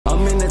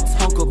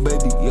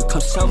baby, you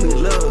come show me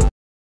love.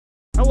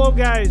 Hello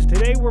guys,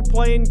 today we're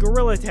playing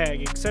Gorilla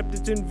Tag, except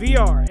it's in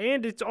VR,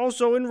 and it's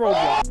also in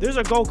Roblox. There's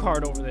a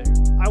go-kart over there.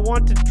 I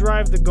want to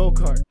drive the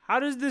go-kart. How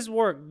does this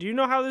work? Do you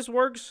know how this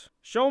works?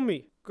 Show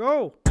me.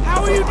 Go.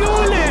 How are you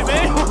doing that,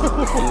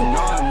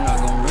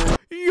 man?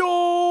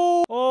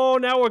 Yo! Oh,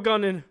 now we're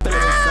gunning.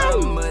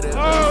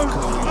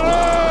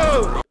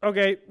 Oh!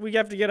 Okay, we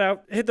have to get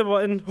out. Hit the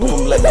button.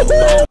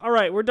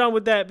 Alright, we're done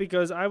with that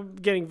because I'm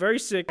getting very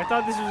sick. I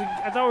thought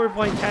we were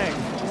playing tag.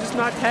 Is this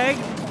not tag?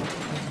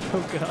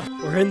 Oh god,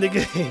 we're in the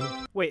game.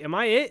 Wait, am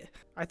I it?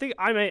 I think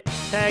I'm it.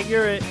 Tag,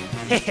 you're it.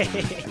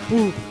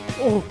 Ooh,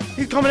 oh,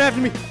 he's coming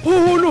after me.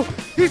 Oh no,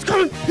 he's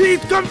coming.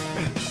 He's coming.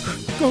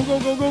 Go, go,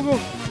 go, go, go.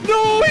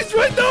 No, he's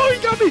right. No, he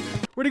got me.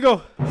 Where'd he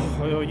go?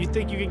 Oh, you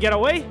think you can get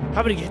away?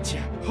 How about he get you?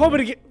 How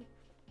about he get?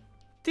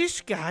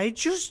 This guy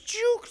just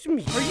juked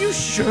me. Are you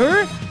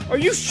sure? Are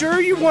you sure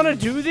you want to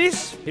do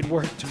this? It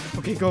worked.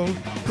 Okay, go,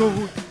 go,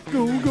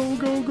 go, go,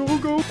 go, go,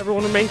 go.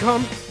 Everyone remain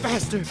calm.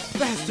 Faster,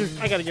 faster.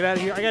 I gotta get out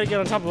of here. I gotta get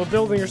on top of a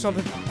building or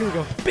something. Here we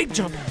go. Big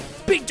jump.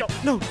 Big jump.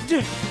 No,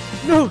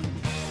 no,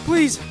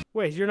 please.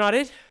 Wait, you're not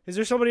it? Is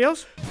there somebody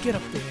else? Get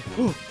up there.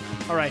 Ooh.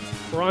 All right,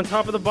 we're on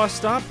top of the bus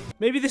stop.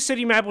 Maybe the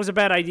city map was a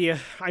bad idea.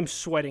 I'm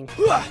sweating.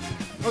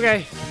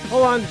 Okay,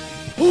 hold on.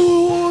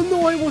 Oh,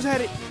 no, I almost had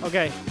it.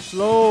 Okay,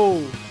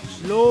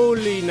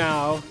 slowly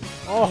now.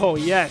 Oh,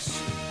 yes,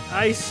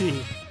 I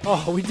see.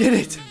 Oh, we did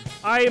it.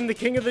 I am the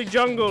king of the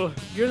jungle.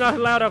 You're not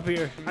allowed up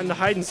here. I'm the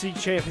hide-and-seek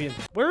champion.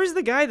 Where is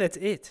the guy that's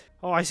it?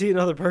 Oh, I see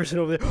another person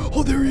over there.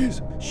 Oh, there he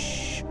is.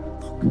 Shh,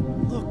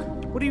 look.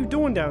 What are you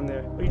doing down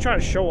there? Are you trying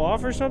to show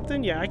off or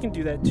something? Yeah, I can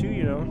do that too,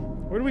 you know.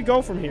 Where do we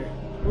go from here?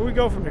 Where do we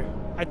go from here?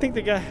 I think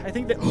that...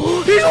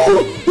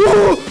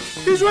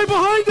 He's right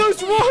behind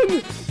us!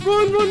 Run!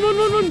 Run, run, run,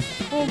 run, run!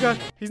 Oh, God.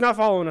 He's not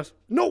following us.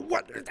 No,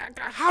 what?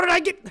 How did I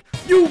get...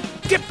 You,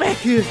 get back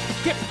here!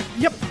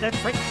 Yep,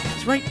 that's right.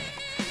 That's right.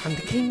 I'm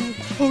the king.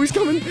 Oh, he's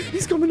coming.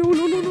 He's coming. No,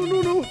 no, no, no,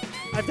 no, no.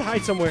 I have to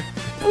hide somewhere.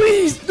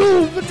 Please,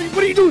 no! What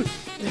are you doing?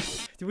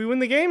 Did we win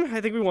the game? I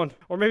think we won.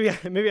 Or maybe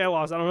I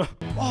lost. I don't know.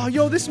 Oh,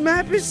 yo, this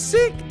map is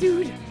sick,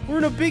 dude. We're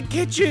in a big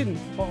kitchen.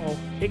 Uh-oh.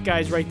 Hit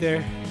guy's right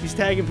there. He's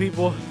tagging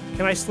people.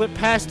 Can I slip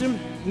past him?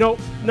 No,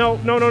 no,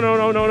 no, no, no,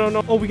 no, no, no,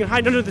 no. Oh, we can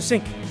hide under the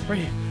sink. Right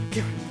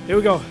here. Here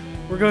we go.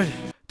 We're good.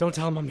 Don't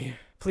tell him I'm here.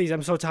 Please,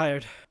 I'm so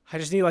tired. I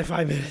just need like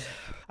 5 minutes.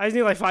 I just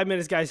need like 5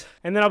 minutes, guys.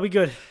 And then I'll be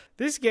good.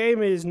 This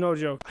game is no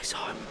joke. I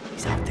saw him.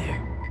 He's out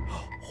there.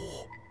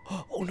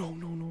 Oh, no,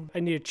 no, no. I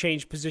need to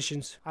change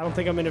positions. I don't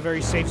think I'm in a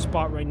very safe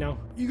spot right now.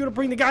 You gotta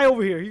bring the guy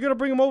over here. You gotta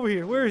bring him over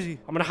here. Where is he?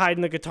 I'm gonna hide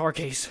in the guitar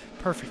case.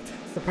 Perfect.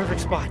 It's the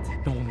perfect spot.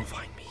 No one will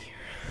find me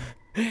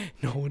here.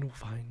 No one will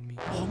find me.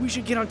 Oh, we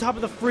should get on top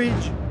of the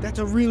fridge. That's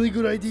a really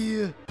good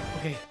idea.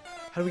 Okay,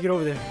 how do we get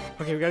over there?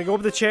 Okay, we gotta go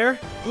up the chair.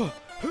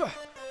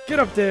 Get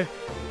up there.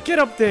 Get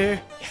up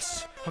there.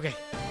 Yes. Okay.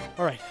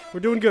 All right. We're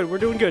doing good. We're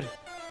doing good.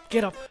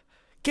 Get up.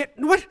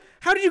 What?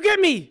 How did you get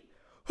me?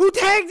 Who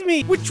tagged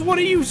me? Which one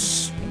of you?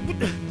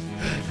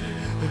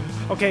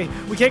 Okay,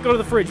 we can't go to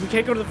the fridge. We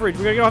can't go to the fridge.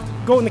 We're gonna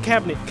go in the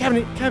cabinet.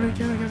 Cabinet.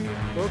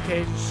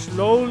 Okay,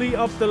 slowly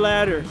up the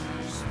ladder.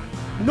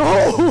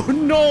 No,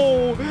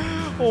 no.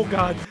 Oh,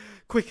 God.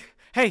 Quick.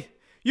 Hey,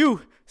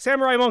 you,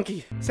 Samurai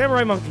Monkey.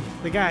 Samurai Monkey.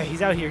 The guy,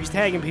 he's out here. He's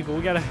tagging people.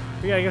 We gotta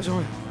get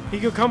someone. He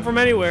could come from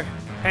anywhere.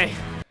 Hey,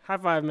 high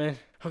five, man.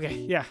 Okay,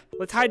 yeah.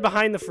 Let's hide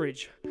behind the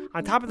fridge.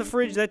 On top of the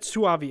fridge, that's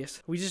too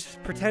obvious. We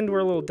just pretend we're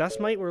a little dust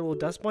mite. We're a little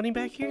dust bunny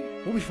back here.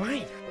 We'll be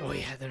fine. Oh,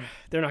 yeah,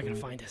 they're not gonna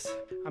find us.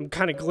 I'm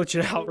kind of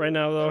glitching out right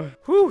now, though.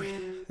 Whew,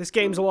 this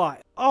game's a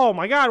lot. Oh,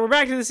 my God, we're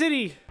back to the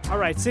city. All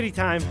right, city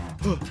time.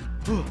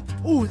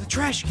 Oh, the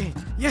trash can.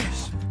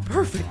 Yes,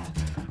 perfect.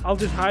 I'll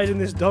just hide in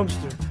this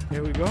dumpster.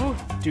 There we go.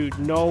 Dude,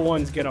 no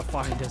one's gonna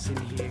find us in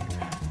here.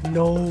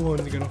 No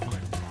one's gonna find us.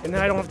 And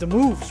then I don't have to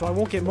move, so I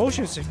won't get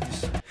motion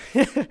sickness.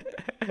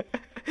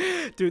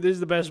 Dude, this is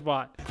the best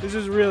spot. This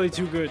is really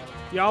too good.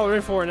 Y'all are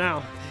in for it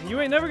now.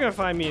 You ain't never gonna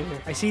find me in here.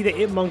 I see the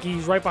it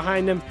monkeys right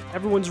behind them.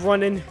 Everyone's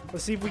running.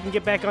 Let's see if we can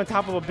get back on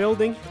top of a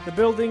building. The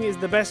building is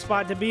the best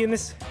spot to be in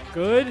this.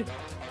 Good.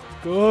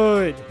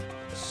 Good.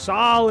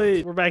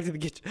 Solid. We're back to the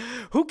kitchen.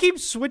 Who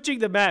keeps switching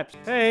the maps?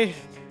 Hey,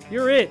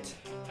 you're it.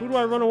 Who do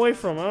I run away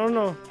from? I don't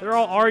know. They're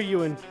all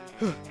arguing.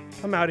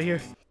 I'm out of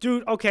here.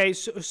 Dude, okay,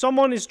 so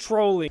someone is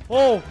trolling.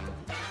 Oh,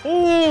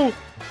 no.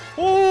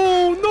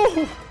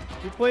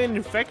 You playing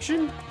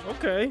Infection?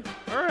 Okay,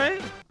 all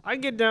right. I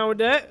get down with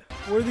that.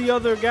 Where the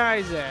other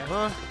guys at,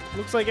 huh?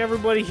 Looks like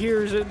everybody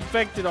here is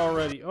infected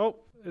already. Oh,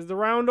 is the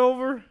round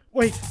over?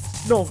 Wait,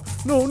 no.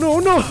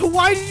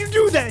 Why did you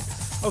do that?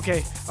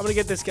 Okay, I'm gonna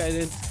get this guy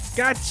then.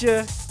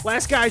 Gotcha.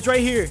 Last guy's right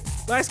here.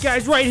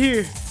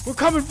 We're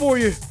coming for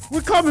you.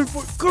 Come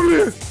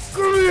here.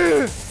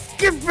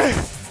 Get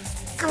back.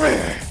 Come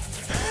here.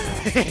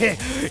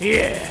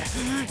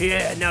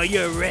 Yeah, now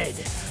you're red.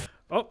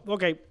 Oh,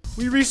 okay.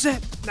 We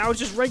reset. Now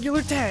it's just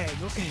regular tag.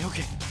 Okay.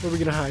 Where are we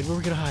gonna hide? Oh,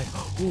 get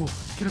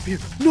up here.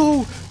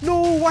 No,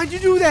 why'd you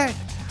do that?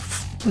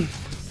 I'm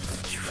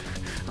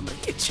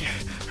gonna get you.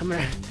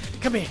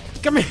 Come here.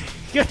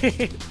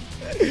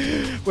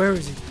 Where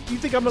is he? You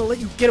think I'm gonna let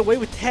you get away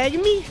with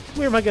tagging me?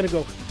 Where am I gonna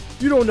go?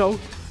 You don't know.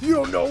 You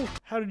don't know.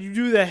 How did you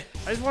do that?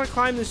 I just want to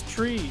climb this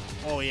tree.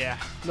 Oh, yeah.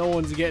 No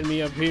one's getting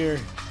me up here.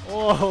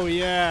 Oh,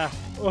 yeah.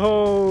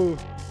 Oh.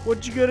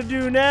 What you gonna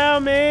do now,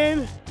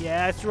 man?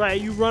 Yeah, that's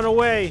right. You run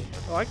away.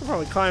 Oh, I can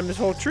probably climb this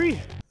whole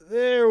tree.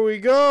 There we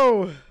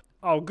go.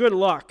 Oh, good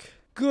luck.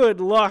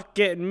 Good luck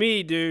getting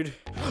me, dude.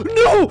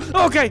 No!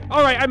 Okay.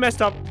 All right. I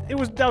messed up.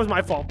 That was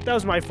my fault. That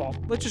was my fault.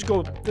 Let's just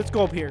go. Let's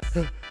go up here.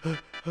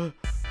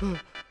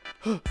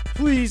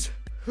 Please.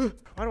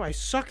 Why do I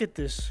suck at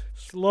this?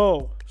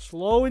 Slow.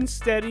 Slow and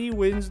steady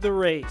wins the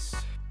race.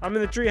 I'm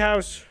in the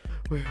treehouse.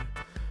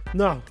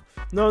 No.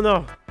 No,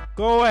 no.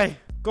 Go away.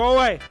 Go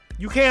away.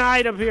 You can't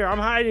hide up here. I'm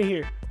hiding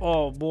here.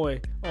 Oh, boy.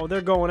 Oh,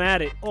 they're going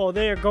at it. Oh,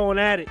 they're going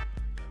at it.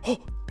 Oh,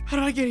 how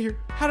did I get here?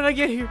 How did I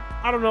get here?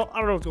 I don't know. I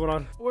don't know what's going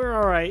on. We're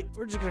all right.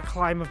 We're just going to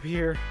climb up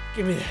here.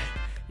 Give me that.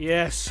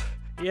 Yes.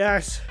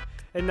 Yes.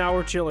 And now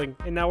we're chilling.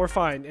 And now we're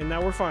fine. And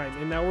now we're fine.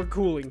 And now we're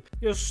cooling.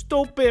 You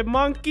stupid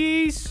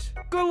monkeys.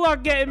 Good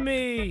luck getting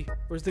me.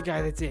 Where's the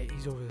guy that's it?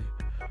 He's over there.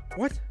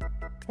 What?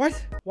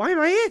 What? Why am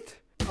I it?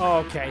 Oh,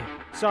 okay.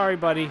 Sorry,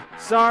 buddy.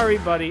 Sorry,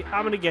 buddy.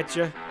 I'm gonna get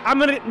you.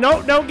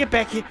 No, get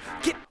back here.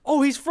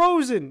 Oh, he's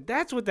frozen.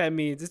 That's what that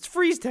means. It's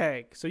freeze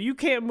tag. So you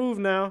can't move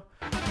now.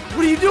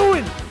 What are you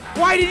doing?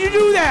 Why did you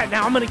do that?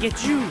 Now I'm gonna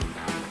get you.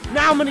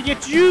 Now I'm gonna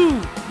get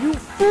you. You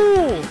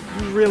fool.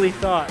 You really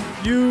thought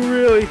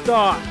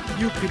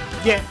you could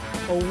get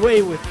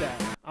away with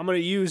that. I'm gonna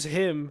use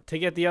him to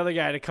get the other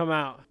guy to come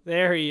out.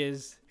 There he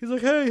is. He's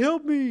like, hey,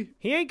 help me.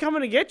 He ain't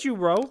coming to get you,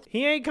 bro.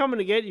 He ain't coming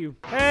to get you.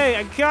 Hey,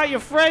 I got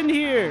your friend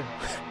here.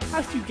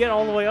 How did you get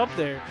all the way up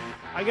there?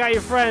 I got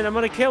your friend. I'm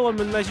gonna kill him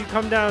unless you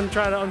come down and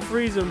try to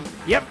unfreeze him.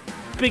 Yep,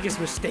 biggest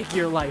mistake of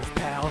your life,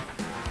 pal.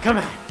 Come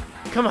on,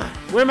 come on.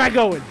 Where am I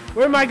going?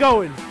 Where am I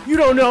going? You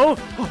don't know.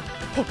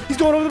 Oh, he's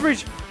going over the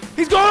bridge.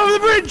 He's going over the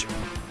bridge.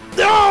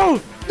 No,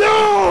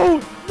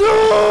 no,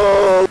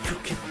 no. You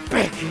get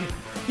back here.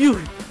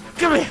 You,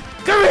 come here,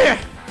 come here.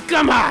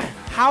 Come on.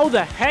 How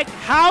the heck?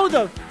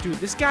 Dude,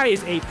 this guy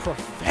is a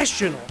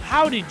professional.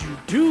 How did you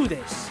do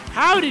this?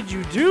 How did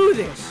you do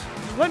this?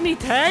 Let me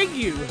tag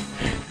you.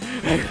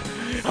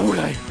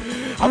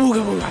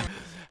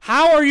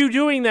 How are you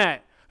doing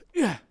that?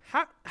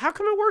 How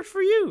come it worked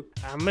for you?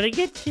 I'm gonna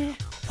get you.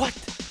 What?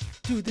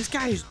 Dude, this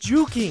guy is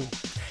juking.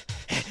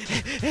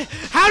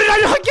 How did I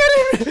not get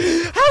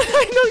him? How did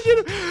I not get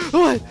him?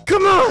 What?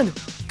 Come on.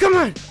 Come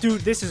on.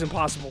 Dude, this is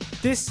impossible.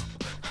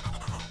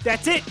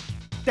 That's it.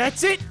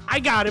 That's it. I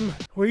got him.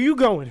 Where are you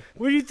going?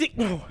 Where do you think?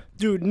 No.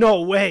 Dude,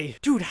 no way.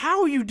 Dude,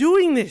 how are you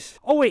doing this?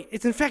 Oh, wait.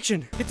 It's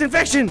infection. It's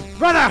infection.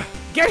 Brother,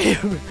 get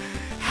him.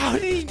 How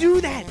did he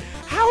do that?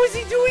 How is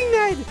he doing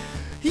that?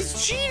 He's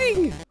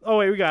cheating. Oh,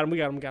 wait. We got him.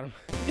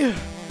 Yeah.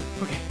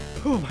 Okay.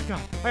 Oh, my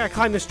God. I gotta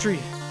climb this tree.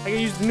 I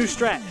gotta use the new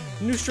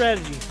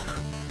strategy.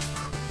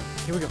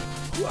 Here we go.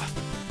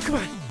 Come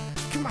on.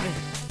 Come on.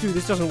 Dude,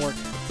 this doesn't work.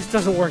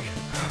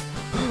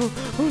 Oh,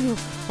 no.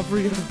 I'm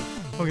freaking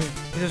out. Okay.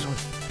 This one.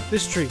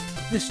 This tree.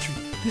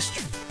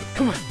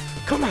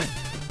 Come on.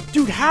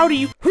 Dude, how do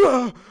you...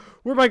 Where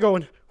am I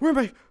going?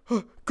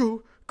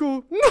 Go.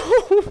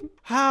 No.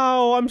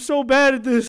 How? I'm so bad at this.